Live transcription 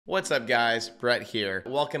What's up guys, Brett here.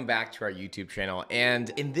 Welcome back to our YouTube channel. And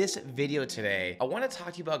in this video today, I want to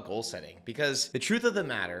talk to you about goal setting because the truth of the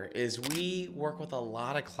matter is we work with a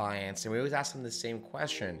lot of clients and we always ask them the same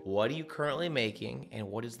question. What are you currently making and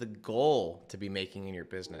what is the goal to be making in your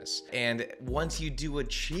business? And once you do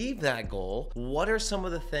achieve that goal, what are some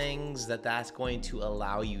of the things that's going to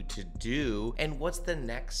allow you to do? And what's the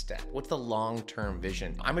next step? What's the long-term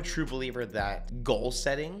vision? I'm a true believer that goal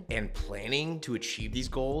setting and planning to achieve these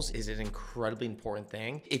goals is an incredibly important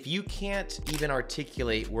thing. If you can't even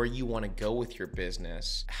articulate where you want to go with your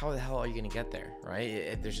business, how the hell are you going to get there,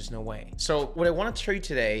 right? There's just no way. So what I want to show you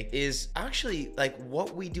today is actually like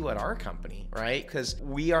what we do at our company, right? Because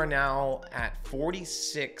we are now at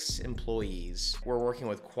 46 employees. We're working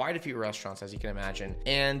with quite a few restaurants, as you can imagine,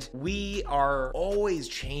 and we are always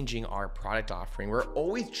changing our product offering. We're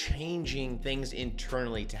always changing things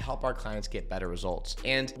internally to help our clients get better results.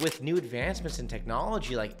 And with new advancements in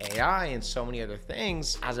technology like AI and so many other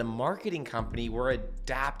things, as a marketing company, we're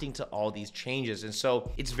adapting to all these changes. And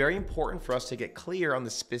so it's very important for us to get clear on the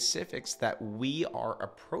specifics that we are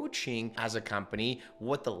approaching as a company,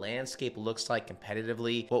 what the landscape looks like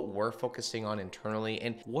competitively, what we're focusing on internally,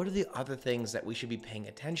 and what are the other things that we should be paying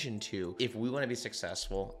attention to if we want to be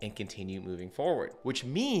successful and continue moving forward. Which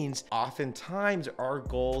means oftentimes our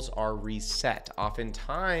goals are reset.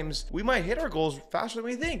 Oftentimes we might hit our goals faster than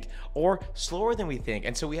we think or slower than we think.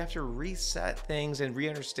 And so we have to reset things and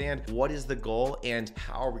re-understand what is the goal and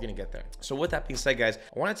how are we going to get there. So with that being said, guys,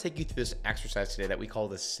 I want to take you through this exercise today that we call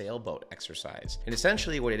the sailboat exercise. And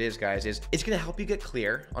essentially what it is, guys, is it's going to help you get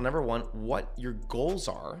clear on number one, what your goals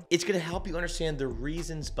are. It's going to help you understand the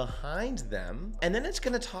reasons behind them. And then it's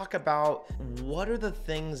going to talk about what are the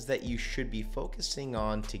things that you should be focusing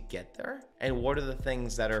on to get there. And what are the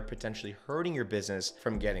things that are potentially hurting your business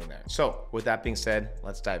from getting there? So with that being said,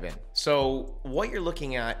 let's dive in. So what you're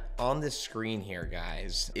looking at on this screen here,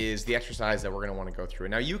 guys, is the exercise that we're gonna wanna go through.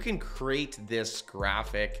 Now you can create this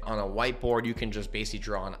graphic on a whiteboard. You can just basically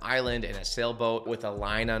draw an island and a sailboat with a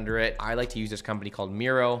line under it. I like to use this company called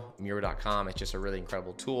Miro.com. It's just a really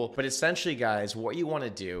incredible tool. But essentially, guys, what you wanna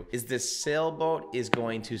do is this sailboat is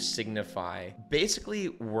going to signify basically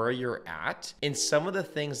where you're at and some of the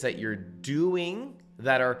things that you're doing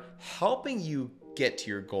that are helping you get to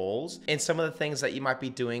your goals and some of the things that you might be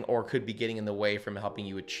doing or could be getting in the way from helping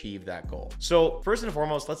you achieve that goal. So first and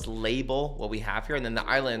foremost, let's label what we have here. And then the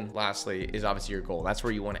island, lastly, is obviously your goal. That's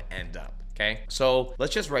where you want to end up. Okay, so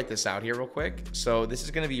let's just write this out here real quick. So this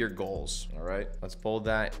is going to be your goals. All right, let's bold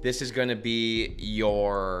that. This is going to be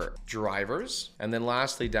your drivers. And then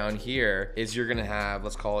lastly down here is you're going to have,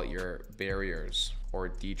 let's call it your barriers or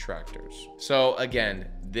detractors. So again,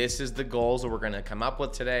 this is the goals that we're gonna come up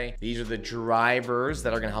with today. These are the drivers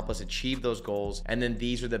that are gonna help us achieve those goals. And then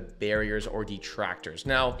these are the barriers or detractors.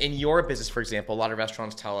 Now, in your business, for example, a lot of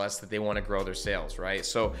restaurants tell us that they wanna grow their sales, right?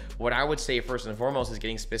 So what I would say first and foremost is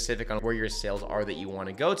getting specific on where your sales are that you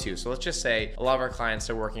wanna go to. So let's just say a lot of our clients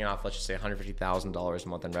are working off, let's just say $150,000 a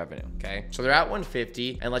month in revenue, okay? So they're at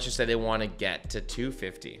 150 and let's just say they wanna get to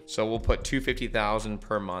 250. So we'll put 250,000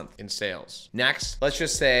 per month in sales. Next, let's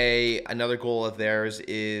just say another goal of theirs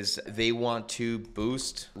is they want to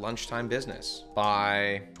boost lunchtime business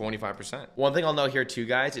by 25%. One thing I'll note here too,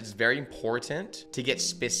 guys, it's very important to get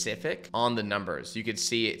specific on the numbers. You could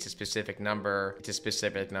see it's a specific number,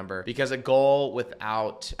 because a goal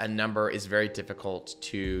without a number is very difficult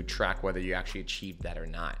to track whether you actually achieved that or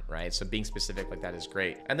not, right? So being specific like that is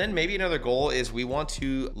great. And then maybe another goal is we want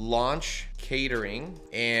to launch catering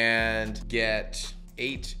and get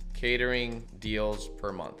 8 catering deals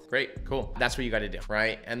per month. Great, cool. That's what you got to do,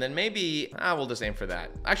 right? And then maybe, we'll just aim for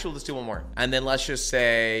that. Actually, we'll just do one more. And then let's just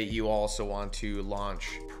say you also want to launch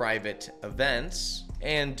private events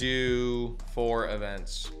and do 4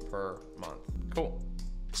 events per month. Cool.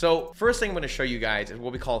 So first thing I'm going to show you guys is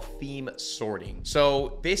what we call theme sorting.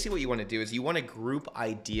 So basically what you want to do is you want to group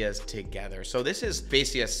ideas together. So this is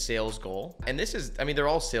basically a sales goal. And this is, I mean, they're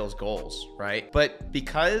all sales goals, right? But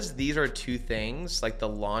because these are two things like the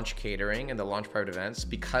launch catering and the launch private events,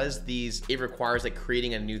 because it requires like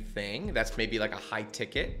creating a new thing that's maybe like a high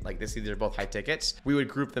ticket, like these are both high tickets, we would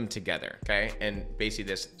group them together, okay? And basically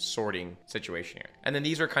this sorting situation here. And then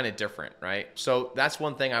these are kind of different, right? So that's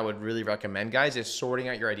one thing I would really recommend, guys, is sorting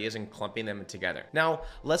out your ideas and clumping them together. Now,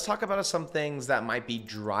 let's talk about some things that might be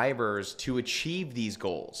drivers to achieve these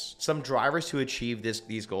goals. Some drivers to achieve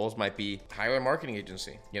these goals might be hire a marketing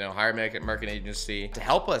agency, hire a marketing agency to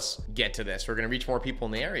help us get to this. We're going to reach more people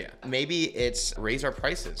in the area. Maybe it's raise our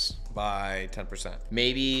prices by 10%.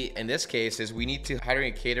 Maybe in this case is we need to hire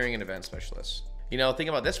a catering and event specialist. You know, think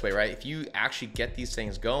about it this way, right? If you actually get these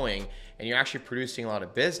things going and you're actually producing a lot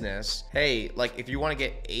of business, hey, like if you want to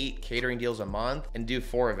get 8 catering deals a month and do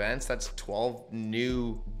 4 events, that's 12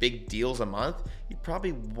 new big deals a month. You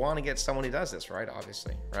probably want to get someone who does this, right?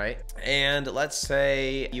 Obviously, right? And let's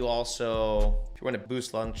say you also, if you want to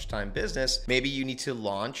boost lunchtime business, maybe you need to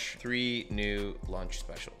launch 3 new lunch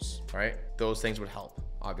specials, right? Those things would help,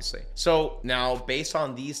 obviously. So now based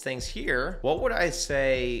on these things here, what would I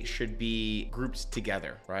say should be grouped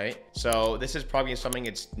together, right? So this is probably something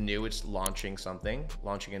it's new, it's launching something,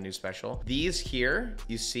 launching a new special. These here,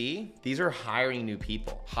 you see, these are hiring new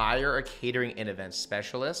people. Hire a catering and event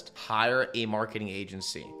specialist, hire a marketing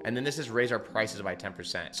agency. And then this is raise our prices by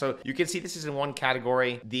 10%. So you can see this is in one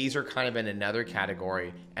category. These are kind of in another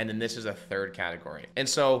category. And then this is a third category. And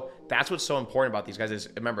so that's what's so important about these guys is,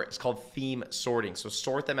 remember, it's called theme sorting. So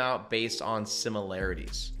sort them out based on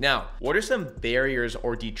similarities. Now, what are some barriers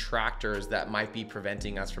or detractors that might be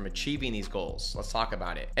preventing us from achieving these goals? Let's talk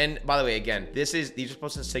about it. And by the way, again, these are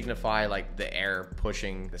supposed to signify like the air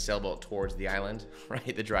pushing the sailboat towards the island,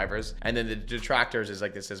 right? The drivers. And then the detractors is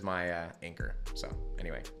like, this is my anchor. So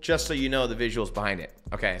anyway, just so you know the visuals behind it.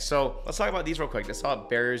 Okay, so let's talk about these real quick. Let's talk about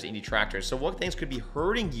barriers and detractors. So what things could be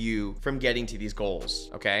hurting you from getting to these goals,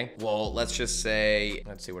 okay? Well, let's just say,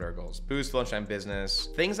 let's see what our goals. Boost lunchtime business.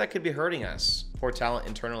 Things that could be hurting us. Poor talent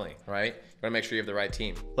internally, right? You wanna make sure you have the right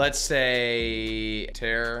team. Let's say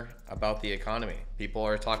tear about the economy. People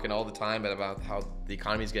are talking all the time about how the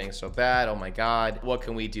economy is getting so bad. Oh my God, what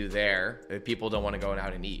can we do there? If people don't wanna go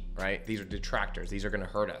out and eat, right? These are detractors. These are gonna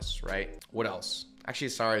hurt us, right? What else? Actually,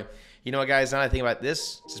 sorry. You know what, guys, now that I think about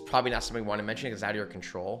this is probably not something we wanna mention because it's out of your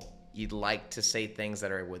control. You'd like to say things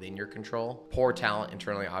that are within your control. Poor talent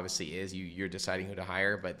internally obviously is. You're deciding who to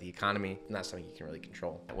hire, but the economy, not something you can really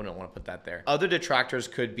control. I wouldn't want to put that there. Other detractors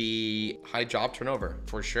could be high job turnover,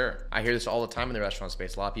 for sure. I hear this all the time in the restaurant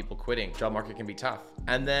space. A lot of people quitting. Job market can be tough.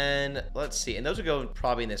 And then, let's see, and those would go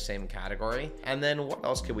probably in the same category. And then what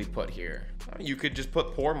else could we put here? You could just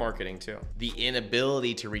put poor marketing too. The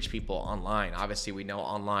inability to reach people online. Obviously, we know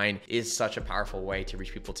online is such a powerful way to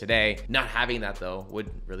reach people today. Not having that though would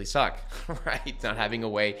really suck. Right? Not having a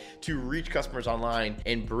way to reach customers online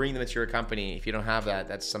and bring them into your company. If you don't have that,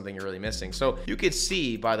 that's something you're really missing. So you could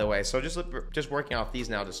see, by the way, so just working off these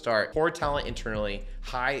now to start, poor talent internally,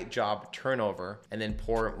 high job turnover, and then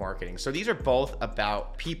poor marketing. So these are both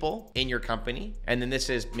about people in your company. And then this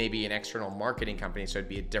is maybe an external marketing company. So it'd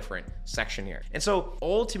be a different section here. And so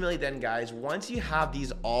ultimately then, guys, once you have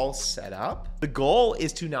these all set up, the goal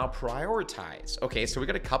is to now prioritize. Okay, so we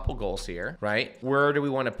got a couple goals here, right? Where do we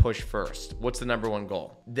want to push first? What's the number one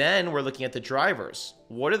goal? Then we're looking at the drivers.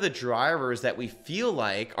 What are the drivers that we feel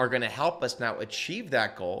like are going to help us now achieve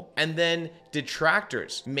that goal? And then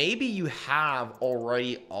detractors. Maybe you have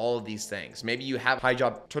already all of these things. Maybe you have high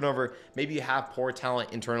job turnover. Maybe you have poor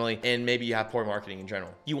talent internally, and maybe you have poor marketing in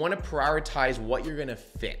general. You want to prioritize what you're going to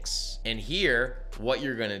fix, and here what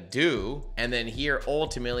you're going to do, and then here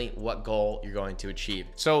ultimately what goal you're going to achieve.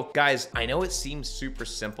 So guys, I know it seems super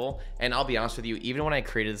simple, and I'll be honest with you, even when I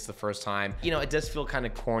created this the first time, you know, it does feel kind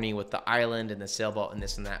of corny with the island and the sailboat and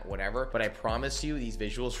this and that, whatever, but I promise you these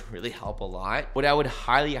visuals really help a lot. What I would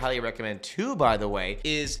highly recommend too, by the way,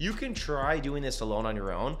 is you can try doing this alone on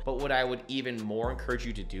your own, but what I would even more encourage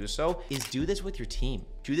you to do so is do this with your team.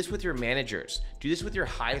 Do this with your managers. Do this with your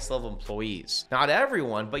highest level employees. Not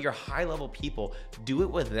everyone, but your high level people. Do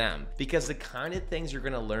it with them, because the kind of things you're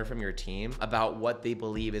gonna learn from your team about what they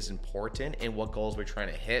believe is important and what goals we're trying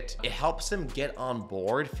to hit, it helps them get on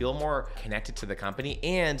board, feel more connected to the company,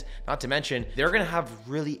 and not to mention, they're gonna have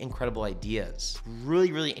really incredible ideas,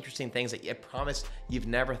 really interesting things that I promise you've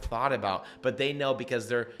never thought about, but they know because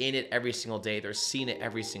they're in it every single day. They're seeing it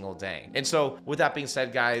every single day. And so with that being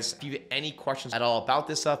said, guys, if you have any questions at all about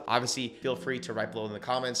this stuff, obviously feel free to write below in the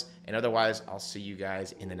comments, and otherwise I'll see you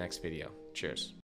guys in the next video. Cheers.